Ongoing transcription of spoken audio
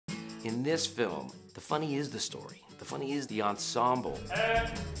In this film, the funny is the story. The funny is the ensemble.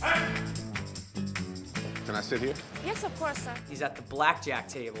 Can I sit here? Yes, of course, sir. He's at the blackjack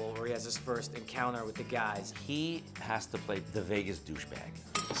table where he has his first encounter with the guys. He has to play the Vegas douchebag.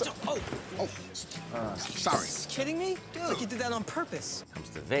 Sorry. Kidding me? Dude, like you did that on purpose. Comes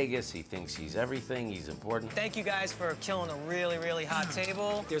to Vegas, he thinks he's everything, he's important. Thank you guys for killing a really, really hot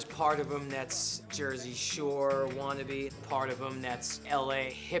table. There's part of him that's Jersey Shore wannabe, part of him that's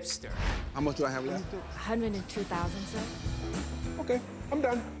LA hipster. How much do I have left? 102,000, sir. Okay, I'm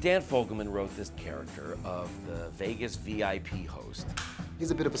done. Dan Fogelman wrote this character of the Vegas VIP host. He's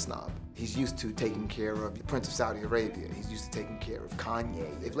a bit of a snob. He's used to taking care of the Prince of Saudi Arabia. He's used to taking care of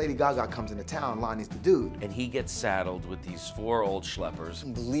Kanye. If Lady Gaga comes into town, Lonnie's the dude. And he gets saddled with these 4 old schleppers. I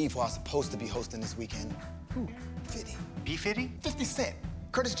can't believe who I was supposed to be hosting this weekend. Who? 50. B-50? 50 Cent.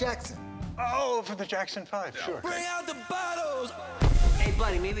 Curtis Jackson. Oh, from the Jackson 5, sure. Bring out the bottles! Hey,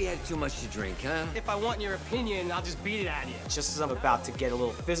 buddy, maybe you had too much to drink, huh? If I want your opinion, I'll just beat it at you. Just as I'm about to get a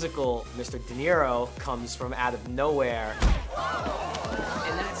little physical, Mr. De Niro comes from out of nowhere.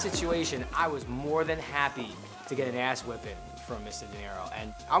 In that situation, I was more than happy to get an ass whipping from Mr. De Niro.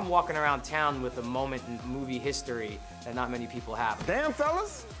 And I'm walking around town with a moment in movie history that not many people have. Damn,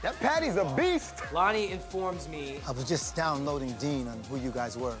 fellas, that Paddy's a beast. Lonnie informs me. I was just downloading Dean on who you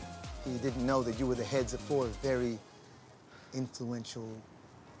guys were. He didn't know that you were the heads of 4 very influential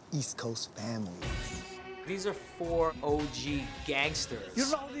East Coast families. These are 4 OG gangsters. You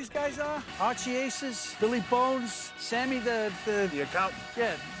know who these guys are? Archie Aces, Billy Bones, Sammy the accountant?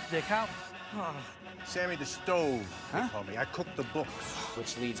 Yeah, the accountant. Oh. Sammy the Stove, they call me. I cook the books.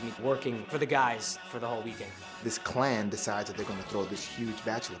 Which leads me working for the guys for the whole weekend. This clan decides that they're going to throw this huge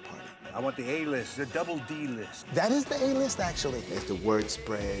bachelor party. I want the A-list, the double D list. That is the A-list, actually. As the word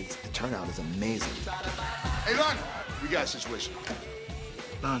spreads, the turnout is amazing. Hey, Lonnie, we got a situation.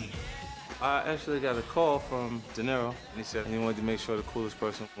 Lonnie. I actually got a call from De Niro, and he said he wanted to make sure the coolest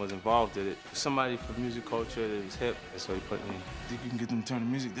person was involved in it. Somebody from music culture that was hip, so he put me in. Think you can get them to turn the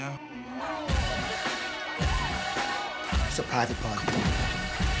music down? It's a private party.